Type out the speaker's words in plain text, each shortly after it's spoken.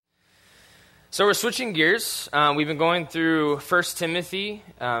So we're switching gears. We've been going through 1 Timothy.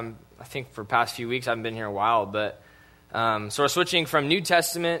 I think for the past few weeks, I haven't been here a while, but so we're switching from New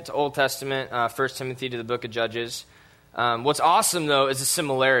Testament to Old Testament, 1 Timothy to the book of Judges. What's awesome, though, is the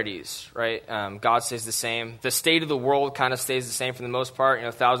similarities, right? God stays the same. The state of the world kind of stays the same for the most part.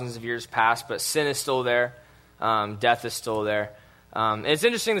 Thousands of years pass, but sin is still there. Death is still there. And it's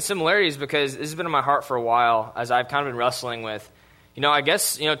interesting, the similarities, because this has been in my heart for a while as I've kind of been wrestling with, I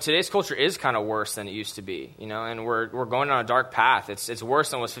guess, today's culture is kind of worse than it used to be, and we're going on a dark path. It's worse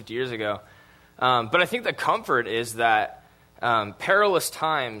than it was 50 years ago. But I think the comfort is that perilous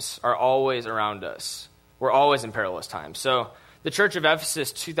times are always around us. We're always in perilous times. So the church of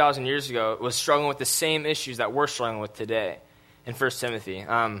Ephesus 2,000 years ago was struggling with the same issues that we're struggling with today in 1 Timothy.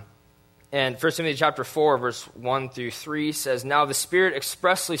 And 1 Timothy chapter 4, verse 1 through 3 says, "Now the Spirit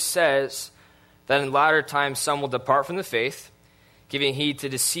expressly says that in latter times some will depart from the faith, giving heed to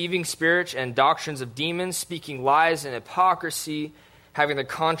deceiving spirits and doctrines of demons, speaking lies and hypocrisy, having their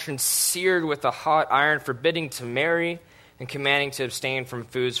conscience seared with a hot iron, forbidding to marry, and commanding to abstain from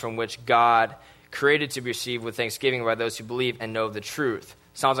foods from which God created to be received with thanksgiving by those who believe and know the truth."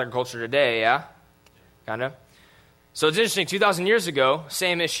 Sounds like our culture today, yeah? Kind of? So it's interesting, 2,000 years ago,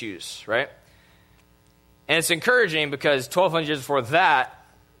 same issues, right? And it's encouraging because 1,200 years before that,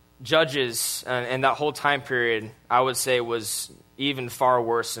 Judges and that whole time period, I would say, was even far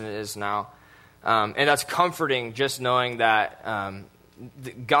worse than it is now. And that's comforting, just knowing that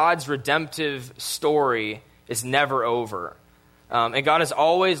God's redemptive story is never over. And God is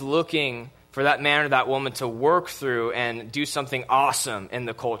always looking for that man or that woman to work through and do something awesome in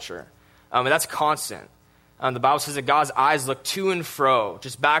the culture. And that's constant. The Bible says that God's eyes look to and fro,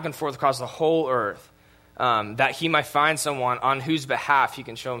 just back and forth across the whole earth, that he might find someone on whose behalf he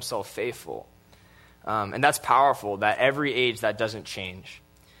can show himself faithful. And that's powerful, that every age that doesn't change.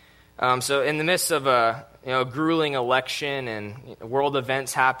 So in the midst of a grueling election and world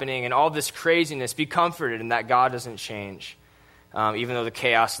events happening and all this craziness, be comforted in that God doesn't change, even though the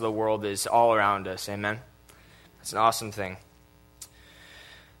chaos of the world is all around us. Amen? It's an awesome thing.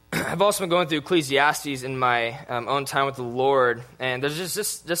 I've also been going through Ecclesiastes in my own time with the Lord, and there's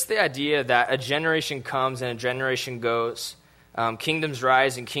just the idea that a generation comes and a generation goes. Kingdoms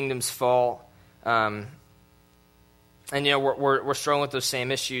rise and kingdoms fall. And we're struggling with those same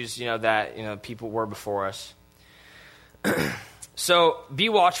issues, that people were before us. So be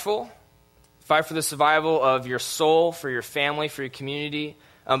watchful, fight for the survival of your soul, for your family, for your community,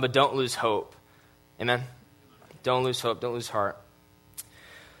 but don't lose hope. Amen. Don't lose hope. Don't lose heart.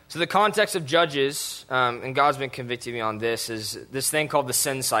 So the context of Judges, and God's been convicting me on this, is this thing called the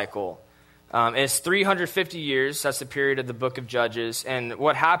sin cycle. And it's 350 years. That's the period of the book of Judges. And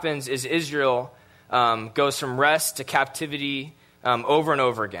what happens is Israel goes from rest to captivity over and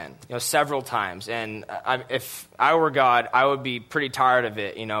over again, several times. And if I were God, I would be pretty tired of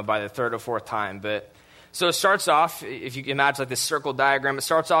it, by the third or fourth time. But so it starts off, if you can imagine like this circle diagram, it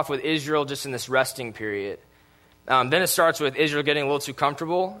starts off with Israel just in this resting period. Then it starts with Israel getting a little too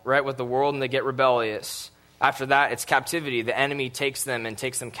comfortable, right, with the world, and they get rebellious. After that, it's captivity. The enemy takes them and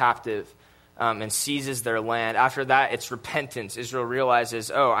takes them captive and seizes their land. After that, it's repentance. Israel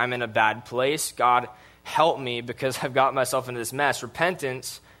realizes, oh, I'm in a bad place. God, help me because I've got myself into this mess.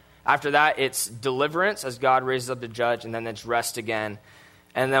 Repentance. After that, it's deliverance as God raises up the judge, and then it's rest again.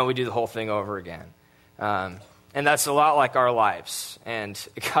 And then we do the whole thing over again. And that's a lot like our lives. And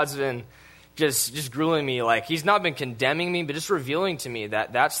God's been just grueling me, like he's not been condemning me, but just revealing to me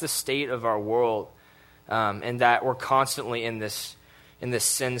that that's the state of our world, and that we're constantly in this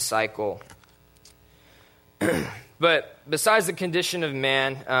sin cycle. But besides the condition of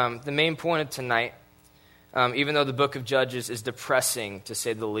man, the main point of tonight, even though the book of Judges is depressing to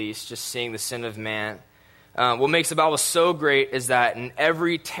say the least, just seeing the sin of man, what makes the Bible so great is that in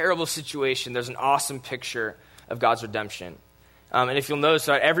every terrible situation, there's an awesome picture of God's redemption. And if you'll notice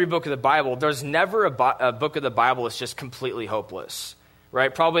that every book of the Bible, there's never a book of the Bible that's just completely hopeless,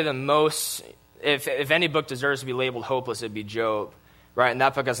 right? Probably the most, if any book deserves to be labeled hopeless, it'd be Job, right? And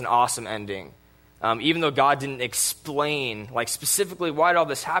that book has an awesome ending. Even though God didn't explain, like specifically why did all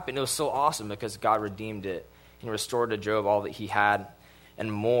this happen, it was so awesome because God redeemed it and restored to Job all that he had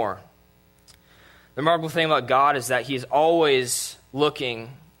and more. The remarkable thing about God is that he is always looking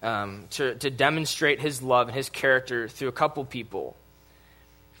to demonstrate his love and his character through a couple people.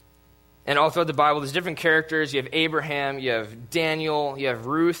 And all throughout the Bible, there's different characters. You have Abraham, you have Daniel, you have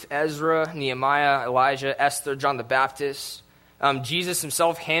Ruth, Ezra, Nehemiah, Elijah, Esther, John the Baptist. Jesus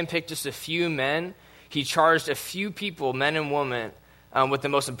himself handpicked just a few men. He charged a few people, men and women, with the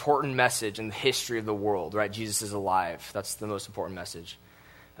most important message in the history of the world, right? Jesus is alive. That's the most important message.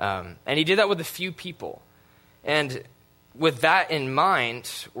 And he did that with a few people. And with that in mind,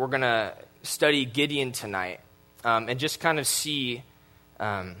 we're going to study Gideon tonight and just kind of see,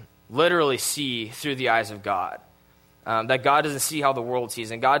 literally see through the eyes of God. That God doesn't see how the world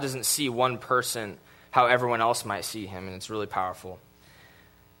sees, and God doesn't see one person how everyone else might see him, and it's really powerful.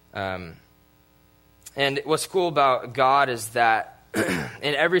 And what's cool about God is that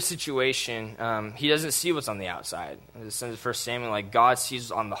in every situation, he doesn't see what's on the outside. It says in 1 Samuel, like God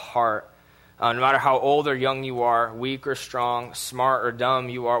sees on the heart. No matter how old or young you are, weak or strong, smart or dumb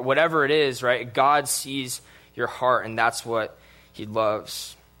you are, whatever it is, right? God sees your heart, and that's what he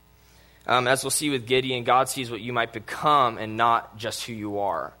loves. As we'll see with Gideon, God sees what you might become and not just who you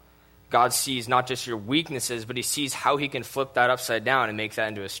are. God sees not just your weaknesses, but he sees how he can flip that upside down and make that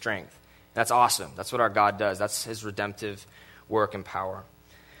into a strength. That's awesome. That's what our God does. That's his redemptive work and power.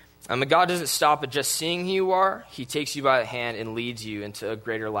 And God doesn't stop at just seeing who you are. He takes you by the hand and leads you into a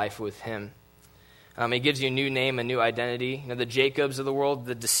greater life with him. He gives you a new name, a new identity. The Jacobs of the world,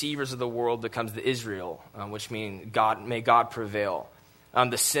 the deceivers of the world becomes the Israel, which means may God prevail.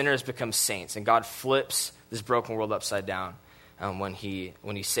 The sinners become saints, and God flips this broken world upside down when he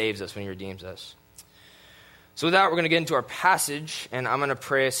saves us, when he redeems us. So with that, we're going to get into our passage, and I'm going to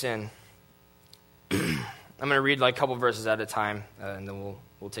pray us in. I'm going to read like a couple verses at a time, and then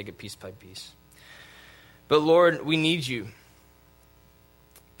we'll take it piece by piece. But Lord, we need you.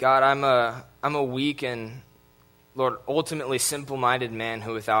 God, I'm a weak and, Lord, ultimately simple-minded man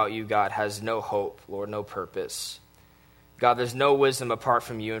who without you, God, has no hope, Lord, no purpose. God, there's no wisdom apart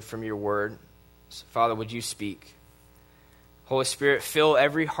from you and from your word. So, Father, would you speak? Holy Spirit, fill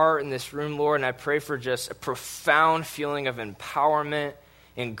every heart in this room, Lord, and I pray for just a profound feeling of empowerment,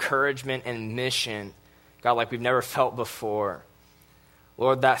 encouragement, and mission, God, like we've never felt before.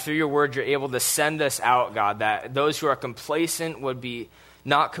 Lord, that through your word you're able to send us out, God, that those who are complacent would be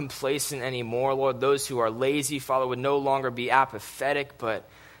not complacent anymore, Lord. Those who are lazy, Father, would no longer be apathetic, but,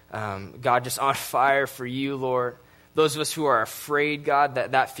 God, just on fire for you, Lord. Those of us who are afraid, God,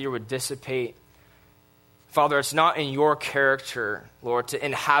 that fear would dissipate. Father, it's not in your character, Lord, to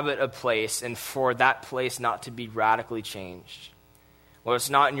inhabit a place and for that place not to be radically changed. Lord, it's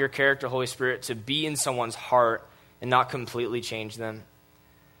not in your character, Holy Spirit, to be in someone's heart and not completely change them.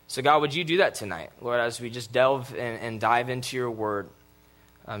 So, God, would you do that tonight, Lord, as we just delve and dive into your word.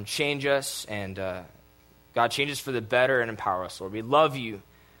 Change us, and God, change us for the better and empower us, Lord. We love you.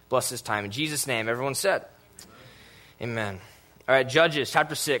 Bless this time. In Jesus' name, everyone said, Amen. All right, Judges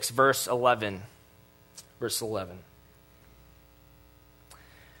chapter 6, verse 11. Verse 11.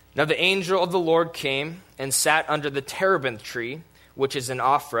 Now the angel of the Lord came and sat under the terebinth tree, which is in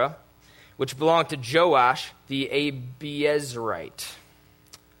Ophrah, which belonged to Joash the Abiezrite,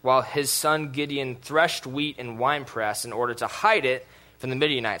 while his son Gideon threshed wheat in winepress in order to hide it from the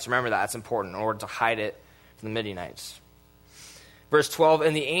Midianites. Remember that, that's important, in order to hide it from the Midianites. Verse 12,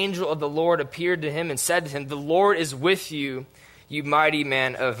 and the angel of the Lord appeared to him and said to him, the Lord is with you, you mighty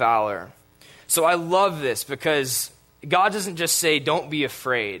man of valor. So I love this because God doesn't just say, don't be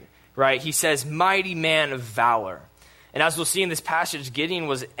afraid, right? He says, mighty man of valor. And as we'll see in this passage, Gideon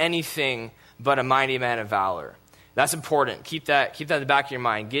was anything but a mighty man of valor. That's important. Keep that in the back of your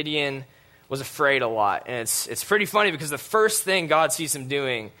mind. Gideon was afraid a lot. And it's pretty funny because the first thing God sees him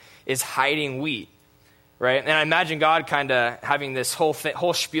doing is hiding wheat, right? And I imagine God kind of having this whole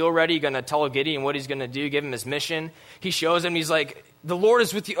spiel ready, going to tell Gideon what he's going to do, give him his mission. He shows him, he's like, the Lord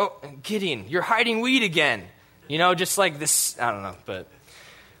is with you. Oh, Gideon, you're hiding wheat again. Just like this, I don't know. But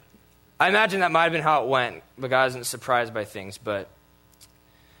I imagine that might have been how it went, but God isn't surprised by things. But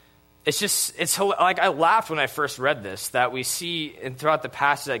it's like I laughed when I first read this, that we see throughout the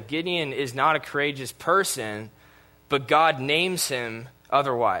passage that Gideon is not a courageous person, but God names him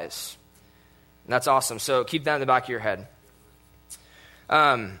otherwise. And that's awesome. So keep that in the back of your head.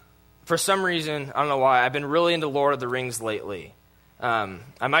 For some reason, I don't know why, I've been really into Lord of the Rings lately.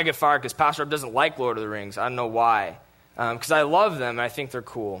 I might get fired because Pastor Rob doesn't like Lord of the Rings. I don't know why. Because I love them and I think they're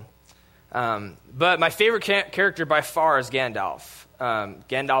cool. But my favorite character by far is Gandalf.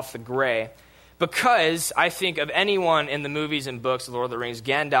 Gandalf the Grey, because I think of anyone in the movies and books of Lord of the Rings,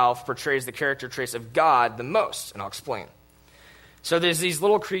 Gandalf portrays the character traits of God the most, and I'll explain. So there's these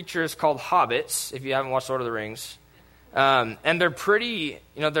little creatures called hobbits, if you haven't watched Lord of the Rings, and they're pretty,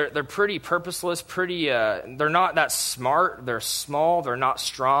 they're pretty purposeless, they're not that smart, they're small, they're not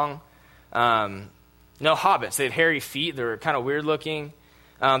strong. Hobbits, they have hairy feet, they're kind of weird looking.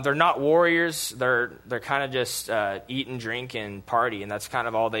 They're not warriors. They're kind of just eat and drink and party, and that's kind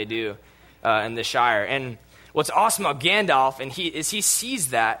of all they do in the Shire. And what's awesome about Gandalf, and he sees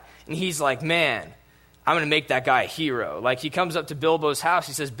that, and he's like, man, I'm going to make that guy a hero. Like, he comes up to Bilbo's house.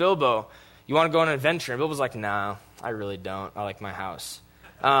 He says, Bilbo, you want to go on an adventure? And Bilbo's like, no, I really don't. I like my house.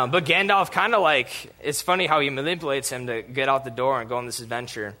 But Gandalf kind of like, it's funny how he manipulates him to get out the door and go on this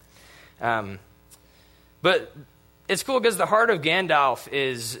adventure. But it's cool because the heart of Gandalf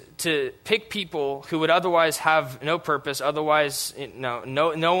is to pick people who would otherwise have no purpose, otherwise no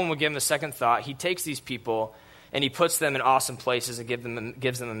one would give him a second thought. He takes these people and he puts them in awesome places and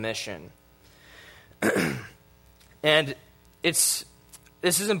gives them a mission. And this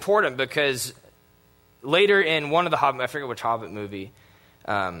is important because later in one of the Hobbit, I forget which Hobbit movie,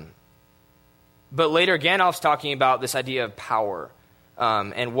 but later Gandalf's talking about this idea of power.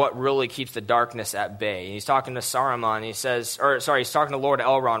 And what really keeps the darkness at bay. And he's talking to Saruman, and he's talking to Lord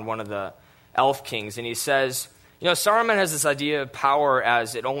Elrond, one of the elf kings, and he says, Saruman has this idea of power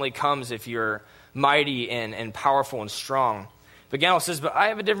as it only comes if you're mighty and powerful and strong. But Gandalf says, but I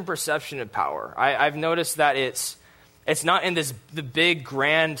have a different perception of power. I've noticed that it's not in the big,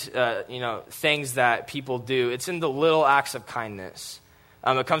 grand, things that people do. It's in the little acts of kindness.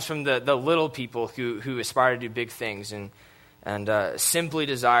 It comes from the little people who aspire to do big things and simply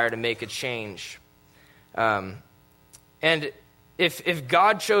desire to make a change. And if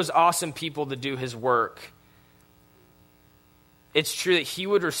God chose awesome people to do his work, it's true that he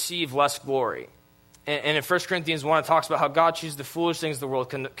would receive less glory. And in 1 Corinthians 1, it talks about how God chooses the foolish things of the world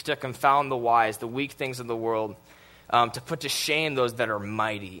to confound the wise, the weak things of the world, to put to shame those that are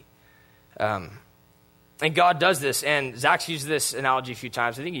mighty. And God does this, and Zach's used this analogy a few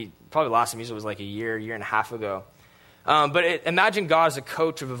times. I think probably the last time he used it was like a year and a half ago. But imagine God as a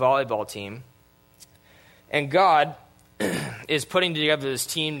coach of a volleyball team, and God is putting together this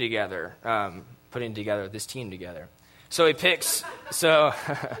team together. So he picks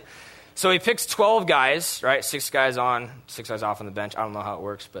 12 guys, right? 6 guys on, 6 guys off on the bench. I don't know how it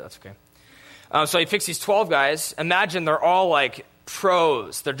works, but that's okay. So he picks these 12 guys. Imagine they're all like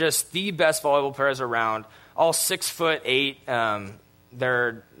pros. They're just the best volleyball players around. All 6'8".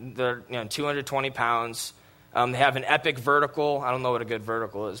 They're 220 pounds. They have an epic vertical. I don't know what a good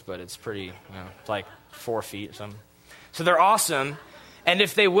vertical is, but it's pretty, it's like 4 feet or something. So they're awesome. And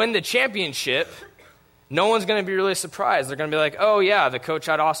if they win the championship, no one's going to be really surprised. They're going to be like, oh, yeah, the coach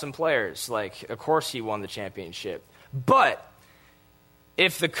had awesome players. Like, of course he won the championship. But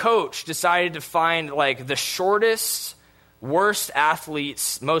if the coach decided to find, like, the shortest, worst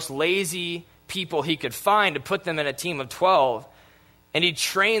athletes, most lazy people he could find to put them in a team of 12, and he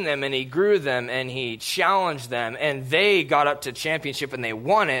trained them, and he grew them, and he challenged them, and they got up to championship and they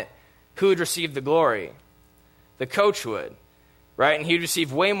won it, who would receive the glory? The coach would, right? And he would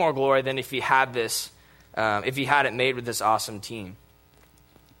receive way more glory than if he had this, if he had it made with this awesome team.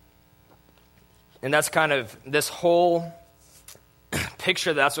 And that's kind of this whole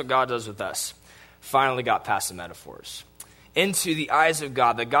picture. That's what God does with us. Finally got past the metaphors into the eyes of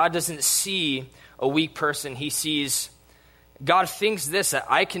God. That God doesn't see a weak person. He sees. God thinks this, that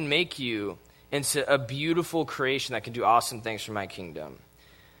I can make you into a beautiful creation that can do awesome things for my kingdom.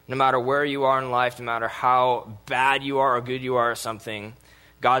 No matter where you are in life, no matter how bad you are or good you are at something,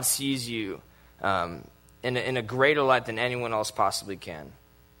 God sees you in a greater light than anyone else possibly can.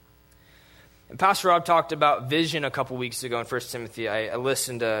 And Pastor Rob talked about vision a couple weeks ago in 1 Timothy. I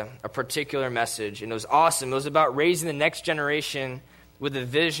listened to a particular message, and it was awesome. It was about raising the next generation with a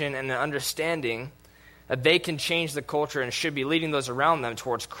vision and an understanding that they can change the culture and should be leading those around them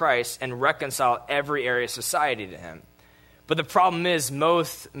towards Christ and reconcile every area of society to him. But the problem is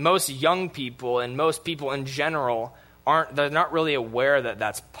most young people and most people in general they're not really aware that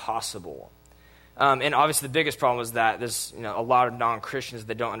that's possible. And obviously the biggest problem is that there's a lot of non-Christians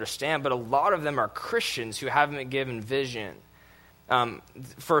that don't understand, but a lot of them are Christians who haven't been given vision,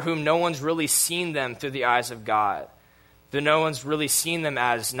 for whom no one's really seen them through the eyes of God. That no one's really seen them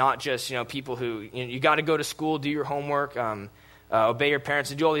as not just, people who, you got to go to school, do your homework, obey your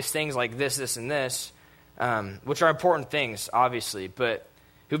parents, and do all these things like this, and this, which are important things, obviously, but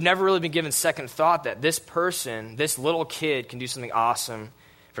who've never really been given second thought that this person, this little kid, can do something awesome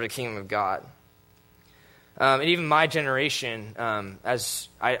for the kingdom of God. And even my generation, as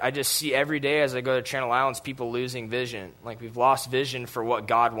I just see every day as I go to Channel Islands, people losing vision. Like, we've lost vision for what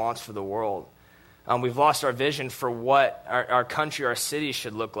God wants for the world. We've lost our vision for what our country, our city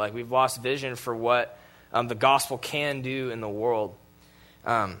should look like. We've lost vision for what the gospel can do in the world.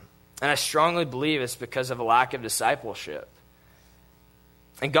 And I strongly believe it's because of a lack of discipleship.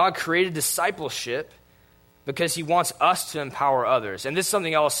 And God created discipleship because he wants us to empower others. And this is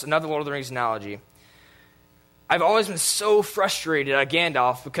something else, another Lord of the Rings analogy. I've always been so frustrated at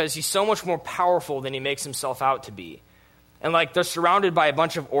Gandalf because he's so much more powerful than he makes himself out to be. And like they're surrounded by a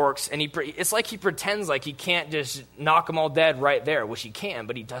bunch of orcs, and it's like he pretends like he can't just knock them all dead right there, which he can,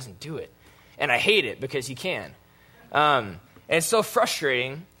 but he doesn't do it. And I hate it because he can. And it's so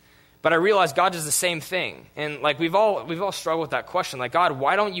frustrating, but I realize God does the same thing. And like we've all struggled with that question. Like, God,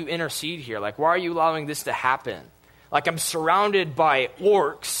 why don't you intercede here? Like, why are you allowing this to happen? Like, I'm surrounded by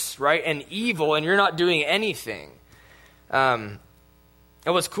orcs, right, and evil, and you're not doing anything. And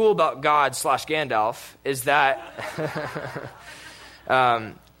what's cool about God / Gandalf is that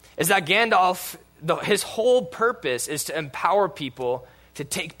Gandalf, his whole purpose is to empower people to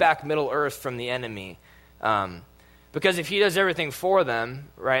take back Middle-earth from the enemy. Because if he does everything for them,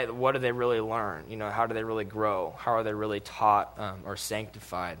 right, what do they really learn? You know, how do they really grow? How are they really taught or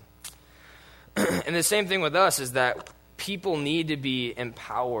sanctified? And the same thing with us is that people need to be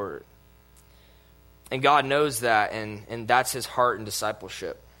empowered. And God knows that, and that's his heart in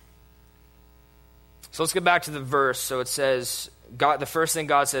discipleship. So let's get back to the verse. So it says, the first thing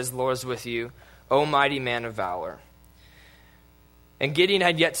God says, the Lord is with you, O mighty man of valor. And Gideon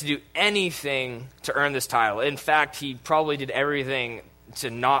had yet to do anything to earn this title. In fact, he probably did everything to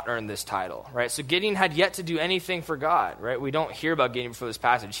not earn this title, right? So Gideon had yet to do anything for God, right? We don't hear about Gideon before this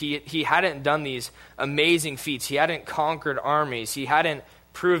passage. He hadn't done these amazing feats. He hadn't conquered armies. He hadn't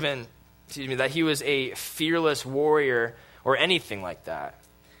proven, that he was a fearless warrior or anything like that.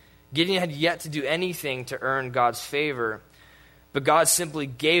 Gideon had yet to do anything to earn God's favor, but God simply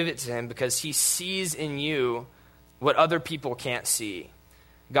gave it to him because he sees in you what other people can't see.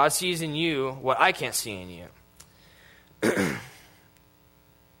 God sees in you what I can't see in you.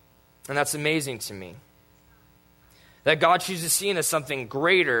 And that's amazing to me. That God chooses to see in us something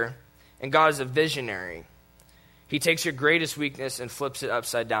greater, and God is a visionary. He takes your greatest weakness and flips it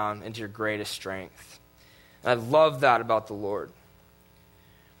upside down into your greatest strength. And I love that about the Lord.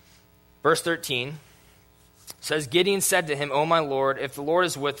 Verse 13 says, Gideon said to him, O my Lord, if the Lord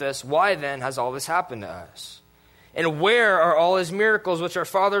is with us, why then has all this happened to us? And where are all his miracles which our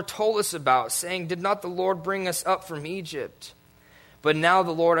father told us about, saying, did not the Lord bring us up from Egypt? But now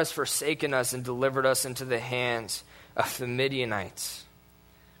the Lord has forsaken us and delivered us into the hands of the Midianites.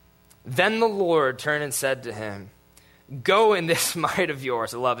 Then the Lord turned and said to him, go in this might of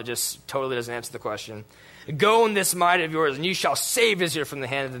yours. I love it, just totally doesn't answer the question. Go in this might of yours, and you shall save Israel from the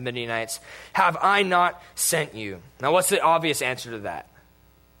hand of the Midianites. Have I not sent you? Now, what's the obvious answer to that?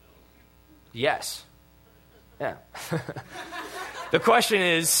 Yes. Yeah. The question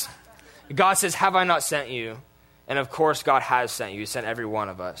is, God says, have I not sent you? And of course, God has sent you. He sent every one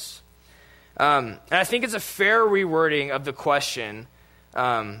of us. And I think it's a fair rewording of the question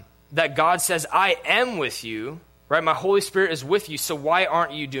that God says, I am with you, right? My Holy Spirit is with you, so why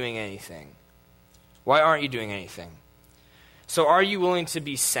aren't you doing anything? Why aren't you doing anything? So are you willing to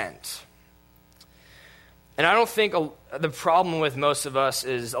be sent? And I don't think the problem with most of us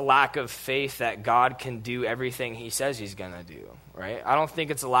is a lack of faith that God can do everything he says he's going to do, right? I don't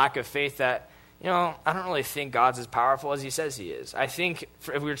think it's a lack of faith that, I don't really think God's as powerful as he says he is. I think if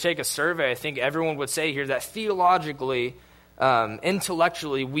we were to take a survey, I think everyone would say here that theologically,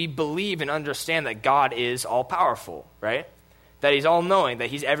 intellectually, we believe and understand that God is all-powerful, right? That he's all-knowing, that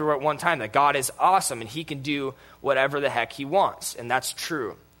he's everywhere at one time, that God is awesome and he can do whatever the heck he wants, and that's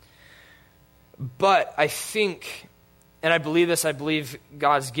true. But I think, and I believe this, I believe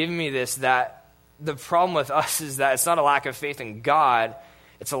God's given me this, that the problem with us is that it's not a lack of faith in God,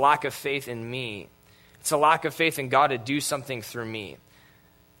 it's a lack of faith in me. It's a lack of faith in God to do something through me.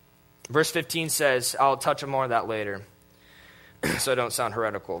 Verse 15 says, I'll touch on more of that later, so I don't sound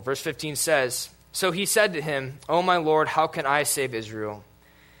heretical. Verse 15 says, so he said to him, O my Lord, how can I save Israel?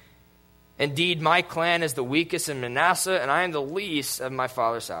 Indeed, my clan is the weakest in Manasseh, and I am the least of my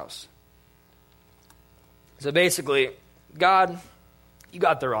father's house. So basically, God, you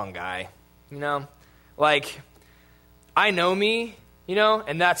got the wrong guy, Like, I know me,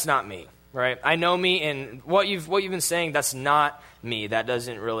 and that's not me, right? I know me, and what you've been saying, that's not me. That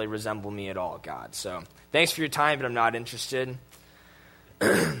doesn't really resemble me at all, God. So thanks for your time, but I'm not interested.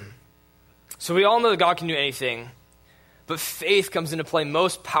 So we all know that God can do anything, but faith comes into play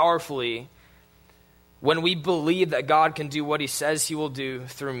most powerfully when we believe that God can do what he says he will do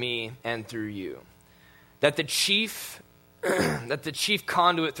through me and through you. That the chief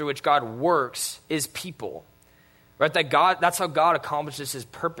conduit through which God works is people. Right? That's how God accomplishes his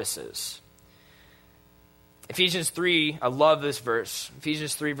purposes. Ephesians 3, I love this verse.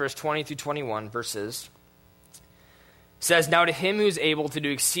 Ephesians 3, verse 20 through 21 verses. Says, now to him who is able to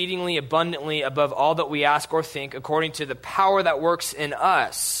do exceedingly abundantly above all that we ask or think, according to the power that works in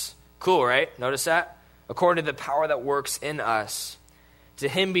us. Cool, right? Notice that? According to the power that works in us. To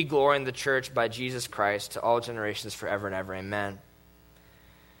him be glory in the church by Jesus Christ to all generations forever and ever. Amen.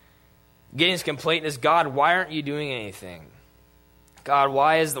 Gideon's complaint is, God, why aren't you doing anything? God,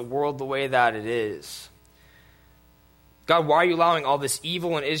 why is the world the way that it is? God, why are you allowing all this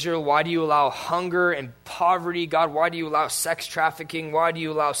evil in Israel? Why do you allow hunger and poverty? God, why do you allow sex trafficking? Why do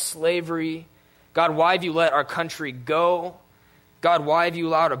you allow slavery? God, why have you let our country go? God, why have you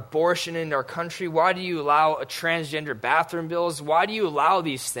allowed abortion in our country? Why do you allow a transgender bathroom bills? Why do you allow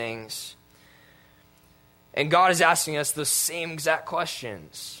these things? And God is asking us those same exact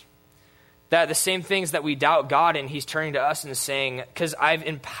questions. That the same things that we doubt God in, he's turning to us and saying, because I've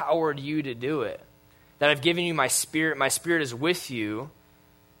empowered you to do it. That I've given you my spirit is with you,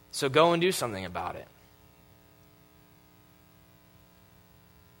 so go and do something about it.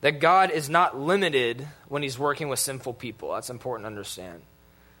 That God is not limited when he's working with sinful people. That's important to understand.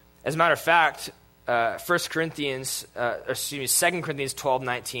 As a matter of fact, 2 Corinthians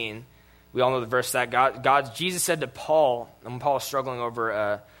 12:19, we all know the verse that Jesus said to Paul, and when Paul was struggling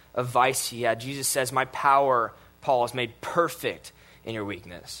over a vice he had, Jesus says, my power, Paul, is made perfect in your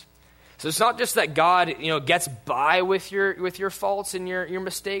weakness. So it's not just that God, gets by with your faults and your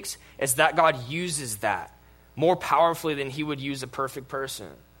mistakes. It's that God uses that more powerfully than he would use a perfect person.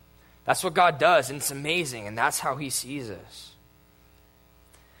 That's what God does, and it's amazing, and that's how he sees us.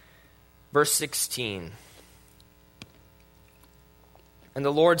 Verse 16. And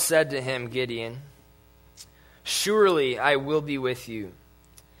the Lord said to him, Gideon, surely I will be with you,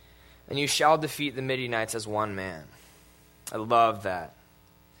 and you shall defeat the Midianites as one man. I love that.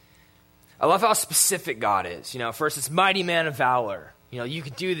 I love how specific God is. First it's mighty man of valor. You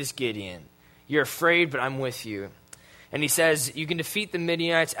can do this, Gideon. You're afraid, but I'm with you. And he says, you can defeat the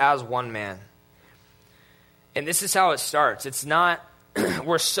Midianites as one man. And this is how it starts. It's not,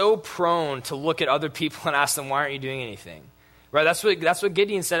 we're so prone to look at other people and ask them, why aren't you doing anything? Right? That's what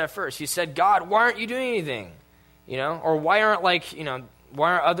Gideon said at first. He said, God, why aren't you doing anything? Or why aren't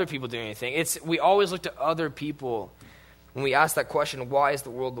other people doing anything? We always look to other people when we ask that question, why is the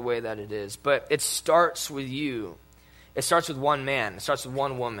world the way that it is? But it starts with you. It starts with one man. It starts with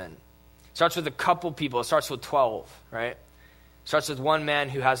one woman. It starts with a couple people. It starts with 12, right? It starts with one man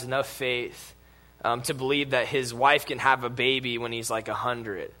who has enough faith to believe that his wife can have a baby when he's like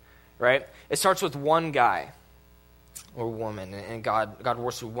 100, right? It starts with one guy or woman, and God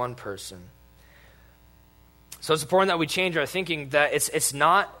works with one person. So it's important that we change our thinking that it's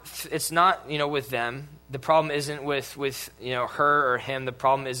not with them. The problem isn't with her or him. The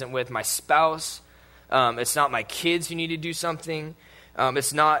problem isn't with my spouse. It's not my kids who need to do something.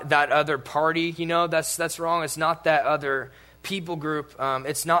 It's not that other party, that's wrong. It's not that other people group.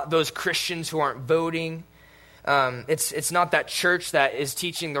 It's not those Christians who aren't voting. It's not that church that is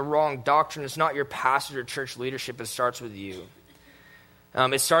teaching the wrong doctrine. It's not your pastor or church leadership. It starts with you.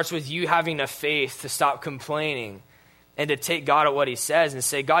 It starts with you having enough faith to stop complaining and to take God at what he says and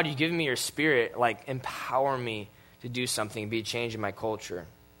say, God, you've given me your spirit, empower me to do something, be a change in my culture.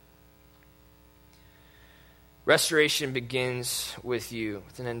 Restoration begins with you,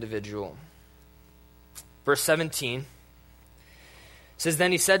 with an individual. Verse 17 says,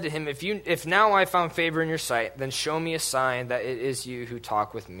 then he said to him, if now I found favor in your sight, then show me a sign that it is you who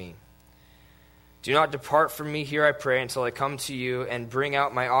talk with me. Do not depart from me here, I pray, until I come to you and bring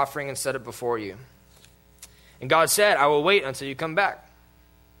out my offering and set it before you. And God said, I will wait until you come back.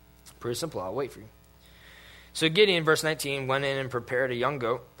 Pretty simple, I'll wait for you. So Gideon, verse 19, went in and prepared a young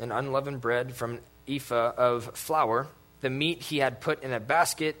goat and unleavened bread from an ephah of flour. The meat he put in a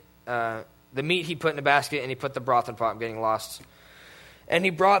basket, and he put the broth in a pot. I'm getting lost. And he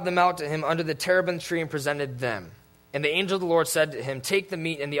brought them out to him under the terebinth tree and presented them. And the angel of the Lord said to him, take the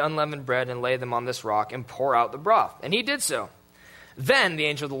meat and the unleavened bread and lay them on this rock and pour out the broth. And he did so. Then the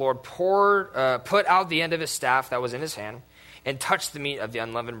angel of the Lord put out the end of his staff that was in his hand and touched the meat of the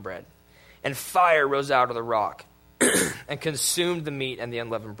unleavened bread. And fire rose out of the rock and consumed the meat and the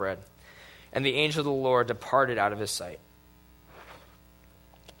unleavened bread. And the angel of the Lord departed out of his sight.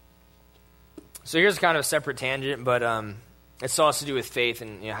 So here's kind of a separate tangent, but it still has to do with faith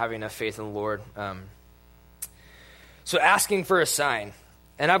and having enough faith in the Lord. So asking for a sign.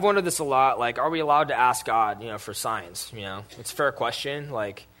 And I've wondered this a lot, are we allowed to ask God, for signs? It's a fair question.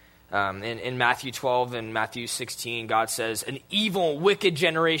 In Matthew 12 and Matthew 16, God says, an evil, wicked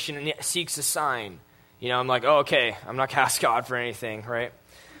generation seeks a sign. I'm like, oh, okay, I'm not going to ask God for anything, right?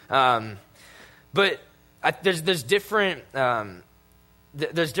 But there's different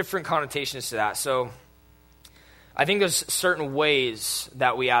connotations to that. So I think there's certain ways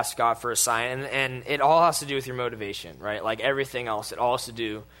that we ask God for a sign, and it all has to do with your motivation, right? Like everything else, it all has to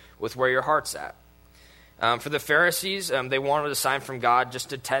do with where your heart's at. For the Pharisees, they wanted a sign from God just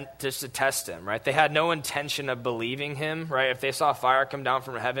to test him, right? They had no intention of believing him, right? If they saw fire come down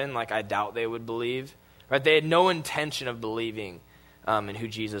from heaven, like I doubt they would believe, right? They had no intention of believing in who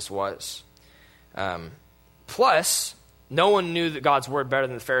Jesus was. Plus, no one knew that God's word better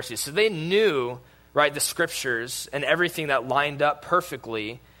than the Pharisees. So they knew, right, the scriptures and everything that lined up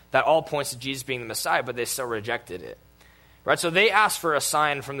perfectly that all points to Jesus being the Messiah, but they still rejected it. Right, so they asked for a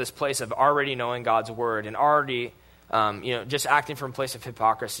sign from this place of already knowing God's word and already, just acting from a place of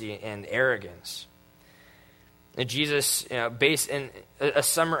hypocrisy and arrogance. And Jesus, based in a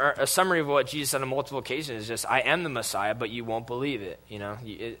summary of what Jesus said on multiple occasions is just, I am the Messiah, but you won't believe it.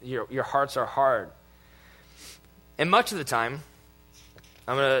 Your hearts are hard. And much of the time,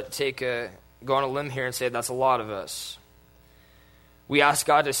 I'm going to go on a limb here and say that's a lot of us. We ask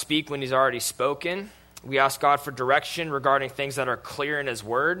God to speak when he's already spoken. We ask God for direction regarding things that are clear in his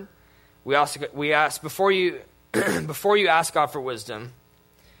word. We ask before you ask God for wisdom,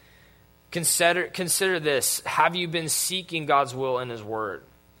 consider this. Have you been seeking God's will in his word?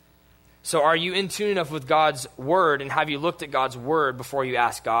 So are you in tune enough with God's word, and have you looked at God's word before you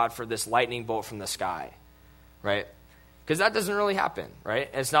ask God for this lightning bolt from the sky? Right? Because that doesn't really happen, right?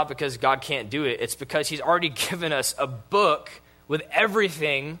 And it's not because God can't do it. It's because he's already given us a book with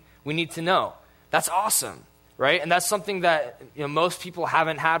everything we need to know. That's awesome, right? And that's something that most people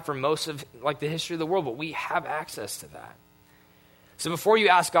haven't had for most of the history of the world, but we have access to that. So before you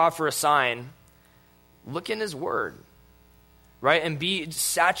ask God for a sign, look in his word, right? And be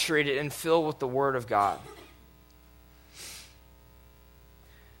saturated and filled with the word of God.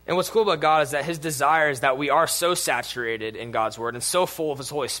 And what's cool about God is that his desire is that we are so saturated in God's word and so full of his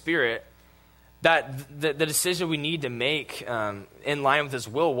Holy Spirit that the decision we need to make in line with his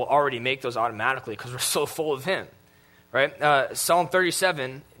will already make those automatically because we're so full of him, right? Psalm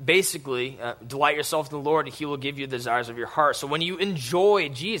 37, basically, delight yourself in the Lord and he will give you the desires of your heart. So when you enjoy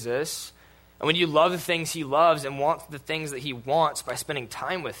Jesus and when you love the things he loves and want the things that he wants by spending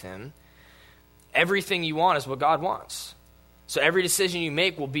time with him, everything you want is what God wants. So every decision you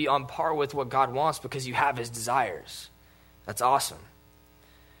make will be on par with what God wants because you have his desires. That's awesome.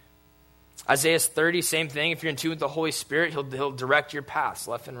 Isaiah 30, same thing. If you're in tune with the Holy Spirit, he'll direct your paths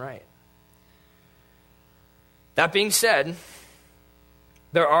left and right. That being said,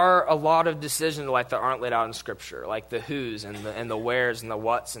 there are a lot of decisions in life that aren't laid out in Scripture, like the who's and the where's and the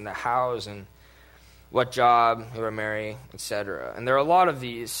what's and the how's and what job, who I marry, etc. And there are a lot of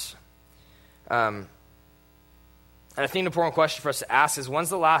these. And I think an important question for us to ask is,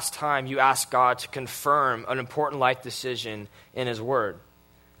 when's the last time you asked God to confirm an important life decision in his word?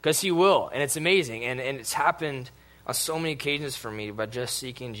 Because he will, and it's amazing, and it's happened on so many occasions for me by just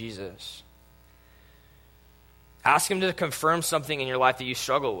seeking Jesus. Ask him to confirm something in your life that you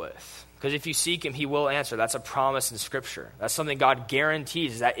struggle with. Because if you seek him, he will answer. That's a promise in Scripture. That's something God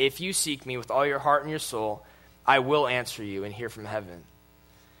guarantees, is that if you seek me with all your heart and your soul, I will answer you and hear from heaven.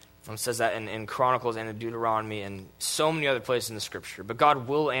 It says that in Chronicles and in Deuteronomy and so many other places in the Scripture. But God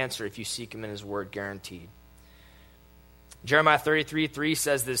will answer if you seek him in his word, guaranteed. Jeremiah 33:3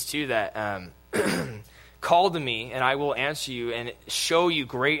 says this too, that call to me and I will answer you and show you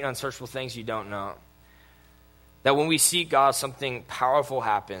great and unsearchable things you don't know. That when we seek God, something powerful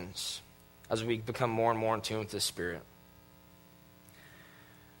happens as we become more and more in tune with the Spirit.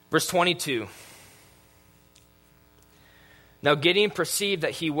 Verse 22. Now Gideon perceived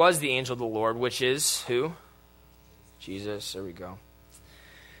that he was the angel of the Lord, which is who? Jesus. There we go.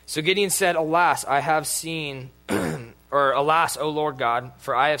 So Gideon said, Alas, I have seen... Or, alas, O Lord God,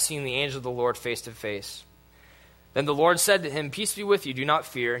 for I have seen the angel of the Lord face to face. Then the Lord said to him, Peace be with you, do not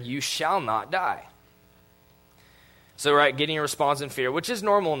fear, you shall not die. So, right, Gideon responds in fear, which is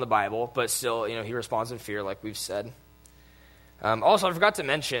normal in the Bible, but still, he responds in fear, like we've said. Also, I forgot to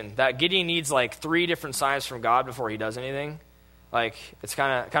mention that Gideon needs 3 different signs from God before he does anything. It's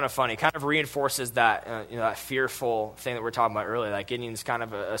kind of funny. It kind of reinforces that, that fearful thing that we were talking about earlier. That Gideon's kind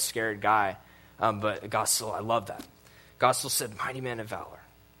of a scared guy, but God still, I love that. God still said, mighty man of valor.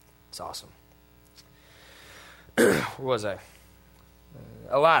 It's awesome. Where was I?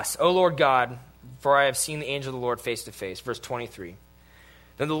 Alas, O Lord God, for I have seen the angel of the Lord face to face. Verse 23.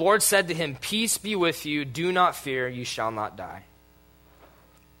 Then the Lord said to him, Peace be with you, do not fear, you shall not die.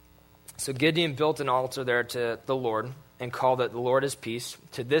 So Gideon built an altar there to the Lord and called it the Lord is peace.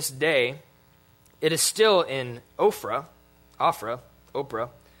 To this day, it is still in Ophrah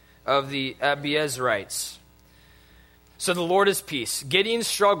of the Abiezrites. So the Lord is peace. Gideon's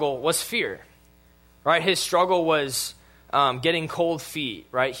struggle was fear, right? His struggle was getting cold feet,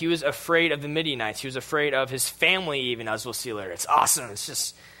 right? He was afraid of the Midianites. He was afraid of his family even, as we'll see later. It's awesome. It's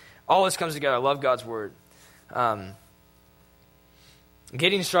just, all this comes together. I love God's word.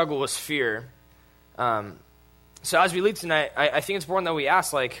 Gideon's struggle was fear. So as we leave tonight, I think it's important that we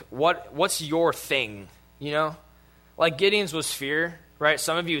ask, like, what's your thing, you know? Like Gideon's was fear, right?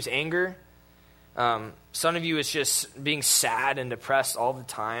 Some of you is anger. Some of you is just being sad and depressed all the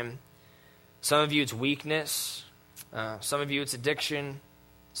time. Some of you it's weakness. Some of you it's addiction.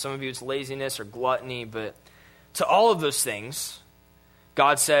 Some of you it's laziness or gluttony. But to all of those things,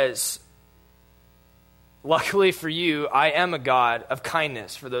 God says, luckily for you, I am a God of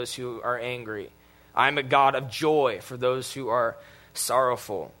kindness for those who are angry. I am a God of joy for those who are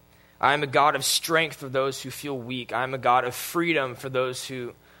sorrowful. I am a God of strength for those who feel weak. I am a God of freedom for those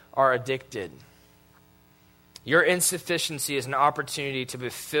who are addicted. Your insufficiency is an opportunity to be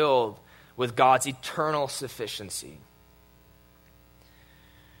filled with God's eternal sufficiency.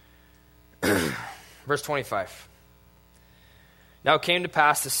 Verse 25. Now it came to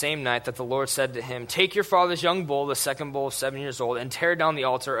pass the same night that the Lord said to him, take your father's young bull, the second bull of 7 years old, and tear down the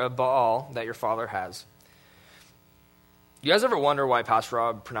altar of Baal that your father has. You guys ever wonder why Pastor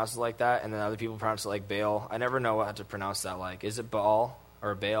Rob pronounces it like that, and then other people pronounce it like Baal? I never know what to pronounce that like. Is it Baal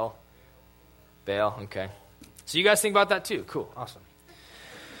or Baal? Baal, okay. So you guys think about that too. Cool, awesome.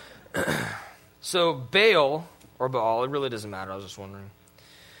 So Baal, or Baal, it really doesn't matter, I was just wondering.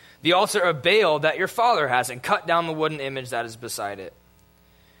 The altar of Baal that your father has, and cut down the wooden image that is beside it,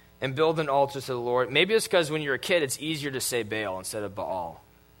 and build an altar to the Lord. Maybe it's because when you're a kid, it's easier to say Baal instead of Baal.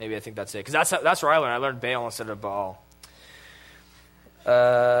 Maybe I think that's it. Because that's where I learned. I learned Baal instead of Baal.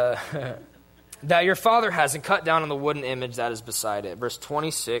 That your father has, and cut down on the wooden image that is beside it. Verse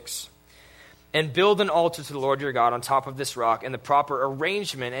 26. And build an altar to the Lord your God on top of this rock in the proper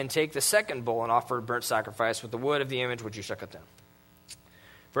arrangement, and take the second bull and offer a burnt sacrifice with the wood of the image which you shall cut down.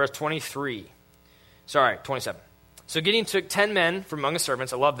 Verse 27. So Gideon took 10 men from among his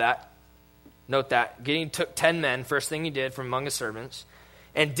servants. I love that. Note that. Gideon took 10 men, first thing he did, from among his servants,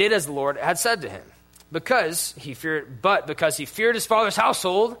 and did as the Lord had said to him. Because he feared his father's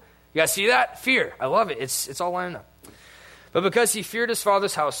household. You guys see that? Fear. I love it. It's all lining up. But because he feared his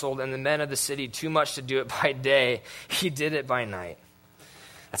father's household and the men of the city too much to do it by day, he did it by night.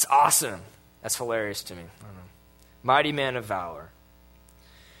 That's awesome. That's hilarious to me. I don't know. Mighty man of valor.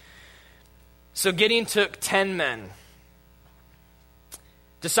 So Gideon took 10 men.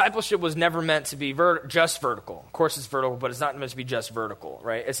 Discipleship was never meant to be just vertical. Of course it's vertical, but it's not meant to be just vertical,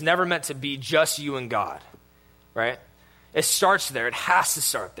 right? It's never meant to be just you and God, right? It starts there. It has to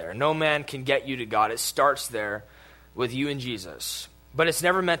start there. No man can get you to God. It starts there with you and Jesus. But it's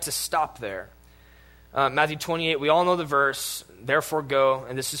never meant to stop there. Matthew 28, we all know the verse, therefore go,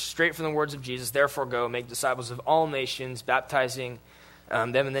 and this is straight from the words of Jesus, therefore go, make disciples of all nations, baptizing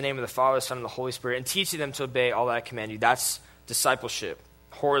them in the name of the Father, Son, and the Holy Spirit, and teaching them to obey all that I command you. That's discipleship,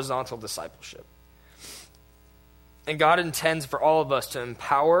 horizontal discipleship. And God intends for all of us to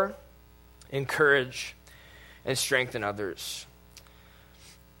empower, encourage, and strengthen others.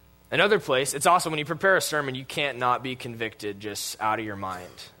 Another place, it's also when you prepare a sermon, you can't not be convicted just out of your mind,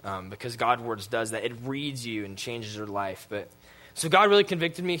 because God's words does that. It reads you and changes your life. So God really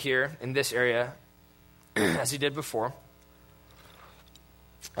convicted me here in this area, as he did before.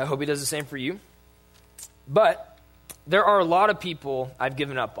 I hope he does the same for you. But there are a lot of people I've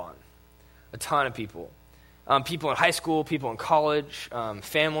given up on. A ton of people. People in high school, people in college,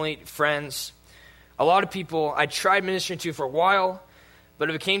 family, friends. A lot of people I tried ministering to for a while, but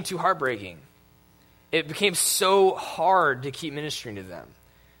it became too heartbreaking. It became so hard to keep ministering to them.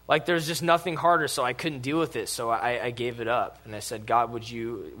 Like there's just nothing harder, so I couldn't deal with it, so I gave it up. And I said, God, would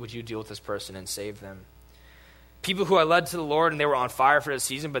you deal with this person and save them? People who I led to the Lord, and they were on fire for the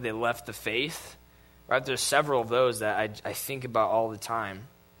season, but they left the faith. Right? There's several of those that I think about all the time.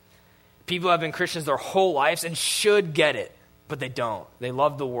 People who have been Christians their whole lives and should get it, but they don't. They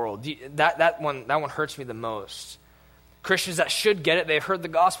love the world. That one hurts me the most. Christians that should get it, they've heard the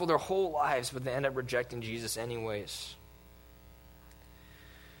gospel their whole lives, but they end up rejecting Jesus anyways.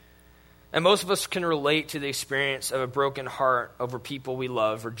 And most of us can relate to the experience of a broken heart over people we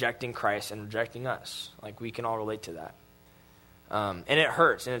love rejecting Christ and rejecting us. Like, we can all relate to that. And it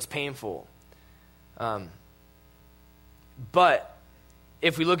hurts, and it's painful. But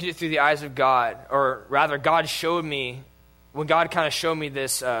if we look at it through the eyes of God, or rather, God showed me, when God kind of showed me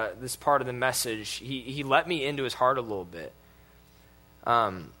this part of the message, he let me into his heart a little bit.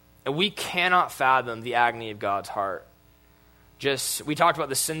 And we cannot fathom the agony of God's heart. We talked about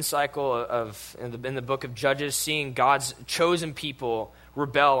the sin cycle in the book of Judges, seeing God's chosen people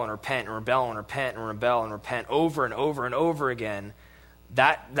rebel and repent and rebel and repent and rebel and repent over and over and over again.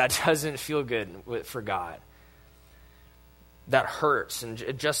 That doesn't feel good for God. That hurts, and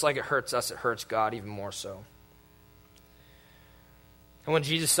just like it hurts us, it hurts God even more so. And when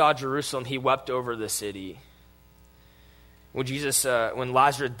Jesus saw Jerusalem, he wept over the city. When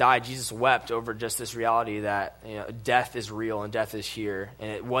Lazarus died, Jesus wept over just this reality that death is real and death is here,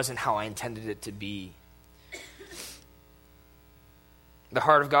 and it wasn't how I intended it to be. The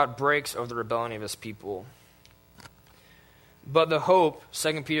heart of God breaks over the rebellion of his people. But the hope,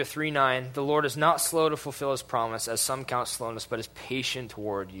 2 Peter 3:9, the Lord is not slow to fulfill his promise, as some count slowness, but is patient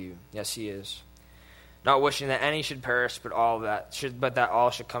toward you. Yes, he is. Not wishing that any should perish, but that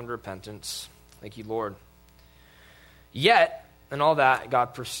all should come to repentance. Thank you, Lord. Yet, in all that,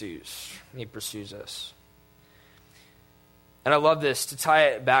 God pursues. He pursues us. And I love this, to tie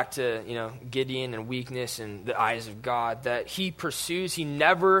it back to Gideon and weakness and the eyes of God, that he pursues. He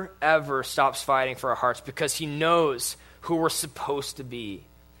never, ever stops fighting for our hearts because he knows who we're supposed to be.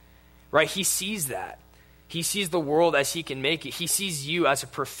 Right? He sees that. He sees the world as he can make it. He sees you as a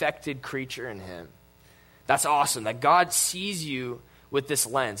perfected creature in him. That's awesome, that God sees you with this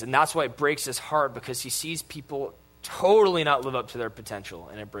lens. And that's why it breaks his heart, because he sees people totally not live up to their potential,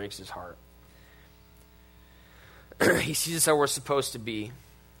 and it breaks his heart. He sees us how we're supposed to be.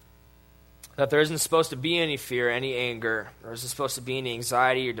 That there isn't supposed to be any fear, any anger. There isn't supposed to be any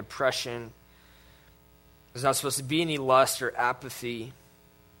anxiety or depression. There's not supposed to be any lust or apathy.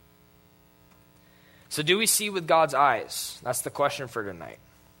 So do we see with God's eyes? That's the question for tonight.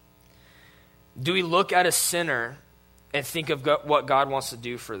 Do we look at a sinner and think of what God wants to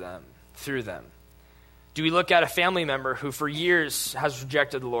do for them, through them? Do we look at a family member who for years has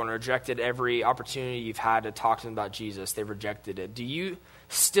rejected the Lord and rejected every opportunity you've had to talk to them about Jesus? They've rejected it. Do you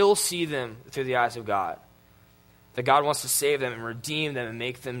still see them through the eyes of God? That God wants to save them and redeem them and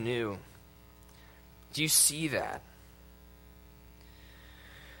make them new? Do you see that?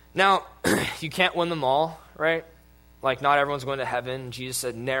 Now, you can't win them all, right? Like, not everyone's going to heaven. Jesus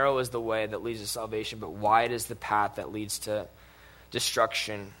said, narrow is the way that leads to salvation, but wide is the path that leads to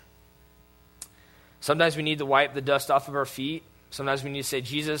destruction. Sometimes we need to wipe the dust off of our feet. Sometimes we need to say,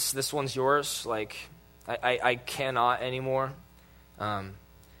 Jesus, this one's yours. Like, I cannot anymore. And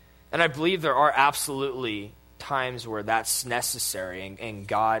I believe there are absolutely times where that's necessary, and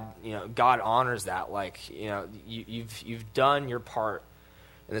God honors that. Like, you've done your part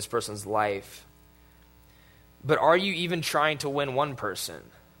in this person's life. But are you even trying to win one person?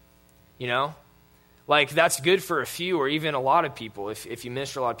 Like, that's good for a few or even a lot of people if you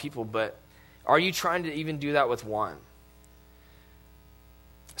minister a lot of people, but are you trying to even do that with one?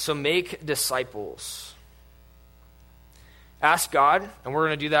 So make disciples. Ask God, and we're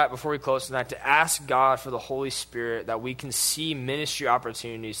going to do that before we close tonight, to ask God for the Holy Spirit that we can see ministry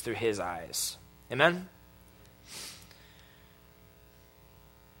opportunities through his eyes. Amen?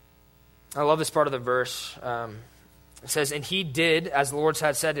 I love this part of the verse. It says, and he did as the Lord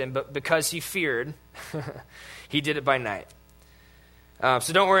had said to him, but because he feared, he did it by night.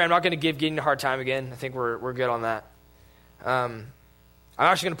 So don't worry, I'm not going to give Gideon a hard time again. I think we're good on that. I'm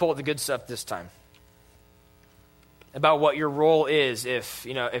actually going to pull out the good stuff this time about what your role is if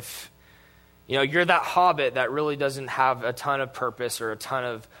you're that hobbit that really doesn't have a ton of purpose or a ton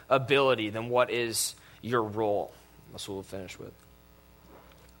of ability, then what is your role? That's what we'll finish with.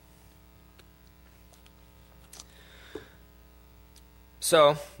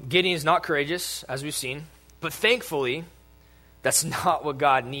 So, Gideon is not courageous, as we've seen, but thankfully, that's not what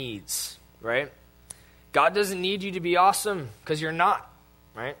God needs, right? God doesn't need you to be awesome because you're not,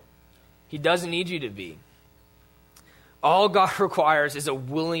 right? He doesn't need you to be. All God requires is a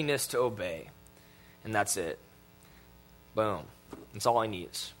willingness to obey, and that's it. Boom. That's all he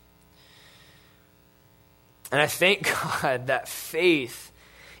needs. And I thank God that faith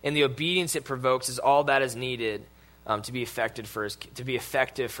and the obedience it provokes is all that is needed to be effective for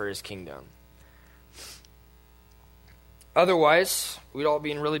his kingdom. Otherwise, we'd all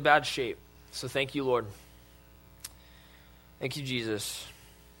be in really bad shape. So thank you, Lord. Thank you, Jesus.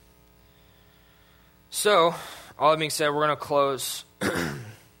 So, all that being said, we're going to close.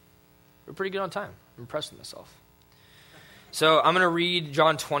 We're pretty good on time. I'm impressed with myself. So I'm going to read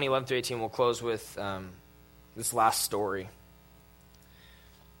John 20, 11 through 18. We'll close with this last story.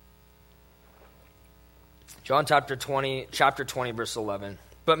 John chapter 20, verse 11.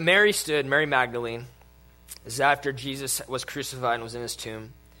 But Mary Magdalene, this is after Jesus was crucified and was in his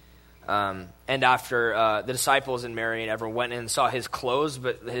tomb. And after the disciples and Mary and everyone went in and saw his clothes,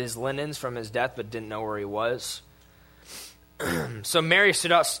 but his linens from his death, but didn't know where he was. So Mary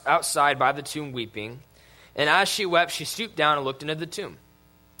stood outside by the tomb weeping. And as she wept, she stooped down and looked into the tomb.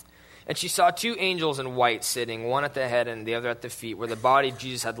 And she saw two angels in white sitting, one at the head and the other at the feet, where the body of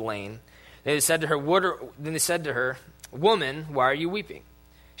Jesus had lain. Then they said to her, Woman, why are you weeping?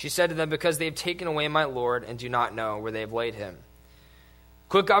 She said to them, Because they have taken away my Lord and do not know where they have laid him.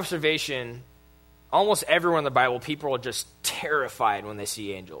 Quick observation, almost everywhere in the Bible, people are just terrified when they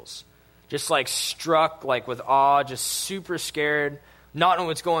see angels. Just like struck like with awe, just super scared, not knowing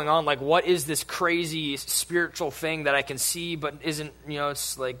what's going on. Like, what is this crazy spiritual thing that I can see but isn't,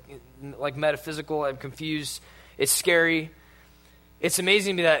 it's like metaphysical. I'm confused. It's scary. It's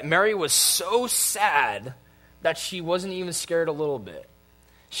amazing to me that Mary was so sad that she wasn't even scared a little bit.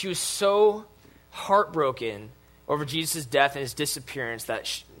 She was so heartbroken over Jesus' death and his disappearance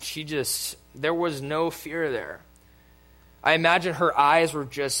that there was no fear there. I imagine her eyes were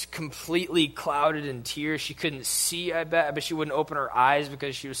just completely clouded in tears. She couldn't see, I bet she wouldn't open her eyes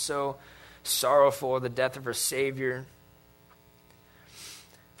because she was so sorrowful of the death of her Savior.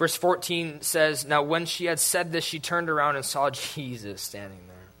 Verse 14 says, "Now when she had said this, she turned around and saw Jesus standing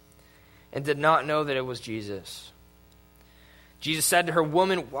there and did not know that it was Jesus. Jesus said to her,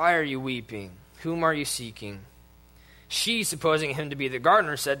 'Woman, why are you weeping? Whom are you seeking?' She, supposing him to be the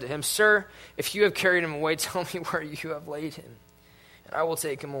gardener, said to him, 'Sir, if you have carried him away, tell me where you have laid him, and I will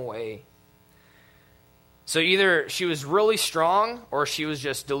take him away.'" So either she was really strong or she was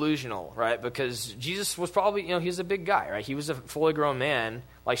just delusional, right? Because Jesus was probably, he was a big guy, right? He was a fully grown man.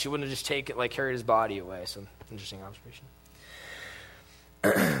 Like, she wouldn't have just carried his body away. So, interesting observation.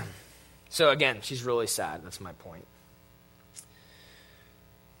 So again, she's really sad. That's my point.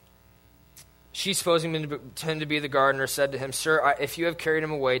 She, supposing him to be the gardener, said to him, "Sir, if you have carried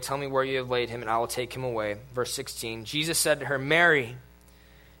him away, tell me where you have laid him, and I will take him away." Verse 16, Jesus said to her, "Mary."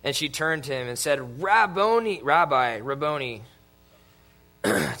 And she turned to him and said, Rabboni,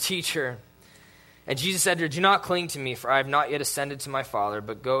 teacher. And Jesus said to her, "Do not cling to me, for I have not yet ascended to my Father,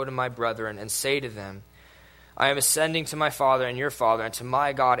 but go to my brethren and say to them, I am ascending to my Father and your Father, and to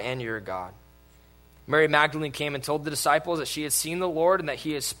my God and your God." Mary Magdalene came and told the disciples that she had seen the Lord and that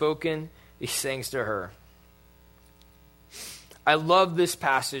he had spoken these things to her. I love this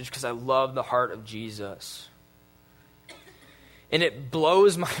passage because I love the heart of Jesus. And it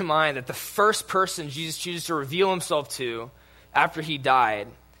blows my mind that the first person Jesus chooses to reveal himself to after he died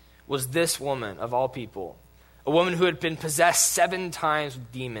was this woman of all people. A woman who had been possessed 7 times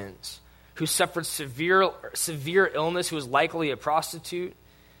with demons, who suffered severe illness, who was likely a prostitute.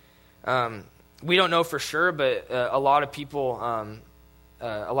 We don't know for sure, but a lot of people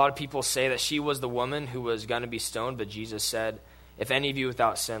say that she was the woman who was going to be stoned, but Jesus said, "If any of you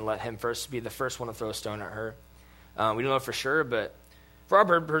without sin, let him first be the first one to throw a stone at her." We don't know for sure, but for our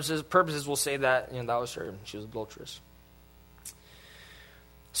purposes we'll say that that was her. She was adulterous.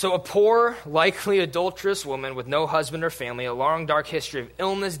 So a poor, likely adulterous woman with no husband or family, a long, dark history of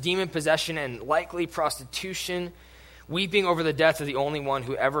illness, demon possession, and likely prostitution, weeping over the death of the only one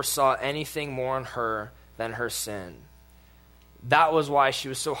who ever saw anything more in her than her sin. That was why she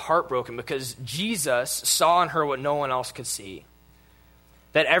was so heartbroken, because Jesus saw in her what no one else could see.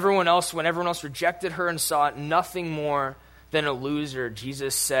 That when everyone else rejected her and saw nothing more than a loser,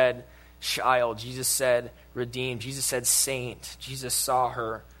 Jesus said, "Child." Jesus said, "Redeemed." Jesus said, "Saint." Jesus saw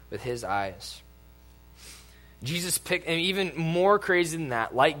her with his eyes. Jesus picked, and even more crazy than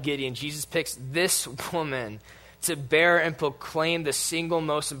that, like Gideon, Jesus picks this woman to bear and proclaim the single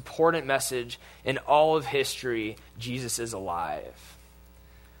most important message in all of history: Jesus is alive.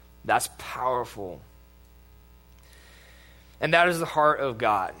 That's powerful. And that is the heart of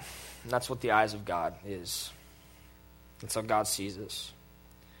God. And that's what the eyes of God is. That's how God sees us.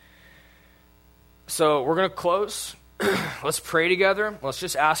 So we're going to close. Let's pray together. Let's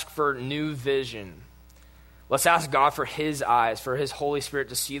just ask for new vision. Let's ask God for his eyes, for his Holy Spirit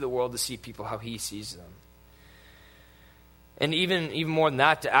to see the world, to see people how he sees them. And even more than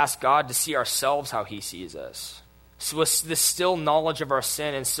that, to ask God to see ourselves how he sees us. So with this still knowledge of our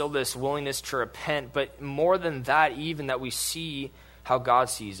sin and still this willingness to repent, but more than that, even that we see how God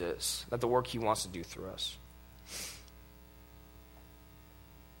sees us, that the work he wants to do through us.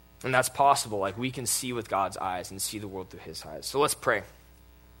 And that's possible. Like, we can see with God's eyes and see the world through his eyes. So let's pray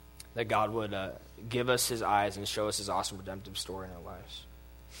that God would give us his eyes and show us his awesome redemptive story in our lives.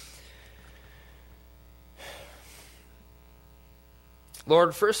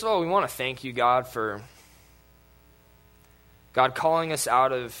 Lord, first of all, we want to thank you, God, for God calling us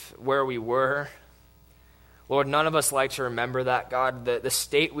out of where we were. Lord, none of us like to remember that, God, the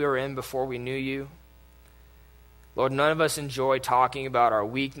state we were in before we knew you. Lord, none of us enjoy talking about our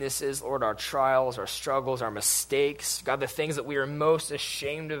weaknesses, Lord, our trials, our struggles, our mistakes, God, the things that we are most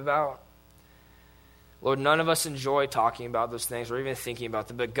ashamed about. Lord, none of us enjoy talking about those things or even thinking about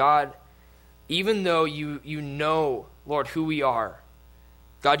them. But God, even though you know, Lord, who we are,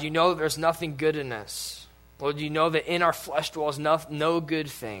 God, you know that there's nothing good in us. Lord, you know that in our flesh dwells no good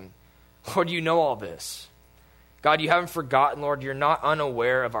thing. Lord, you know all this. God, you haven't forgotten, Lord. You're not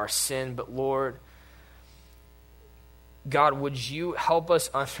unaware of our sin, but Lord, God, would you help us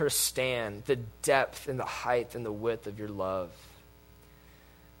understand the depth and the height and the width of your love?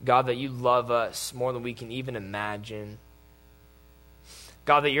 God, that you love us more than we can even imagine.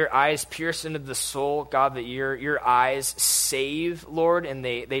 God, that your eyes pierce into the soul. God, that your eyes save, Lord, and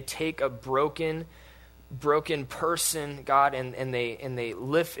they take a broken person, God, and they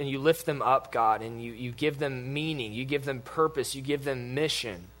lift, and you lift them up, God, and you give them meaning, you give them purpose, you give them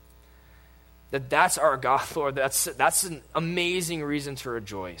mission. That's our God, Lord. That's an amazing reason to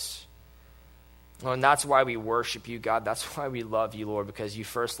rejoice. Oh, and that's why we worship you, God. That's why we love you, Lord, because you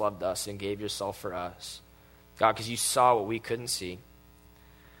first loved us and gave yourself for us. God, because you saw what we couldn't see.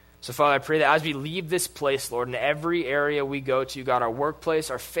 So, Father, I pray that as we leave this place, Lord, in every area we go to, God, our workplace,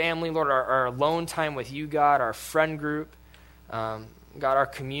 our family, Lord, our alone time with you, God, our friend group, God, our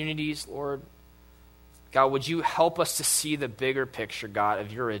communities, Lord, God, would you help us to see the bigger picture, God,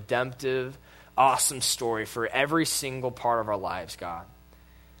 of your redemptive, awesome story for every single part of our lives, God.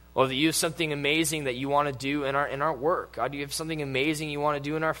 Lord, that you have something amazing that you want to do in our work. God, you have something amazing you want to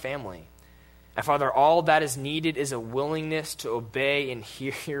do in our family. And Father, all that is needed is a willingness to obey and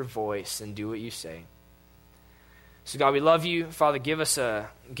hear your voice and do what you say. So God, we love you. Father, give us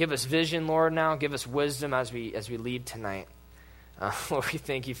vision, Lord, now. Give us wisdom as we lead tonight. Lord, we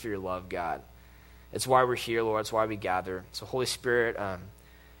thank you for your love, God. It's why we're here, Lord. It's why we gather. So Holy Spirit,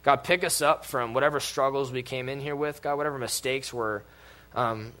 God, pick us up from whatever struggles we came in here with, God, whatever mistakes we're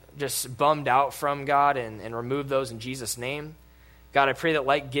just bummed out from, God, and remove those in Jesus' name. God, I pray that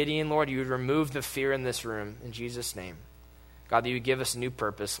like Gideon, Lord, you would remove the fear in this room in Jesus' name. God, that you would give us a new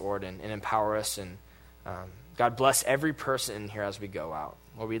purpose, Lord, and empower us. And God, bless every person in here as we go out.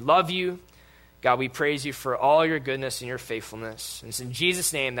 Lord, we love you. God, we praise you for all your goodness and your faithfulness. And it's in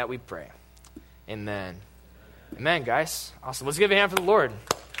Jesus' name that we pray. Amen. Amen, guys. Awesome. Let's give a hand for the Lord.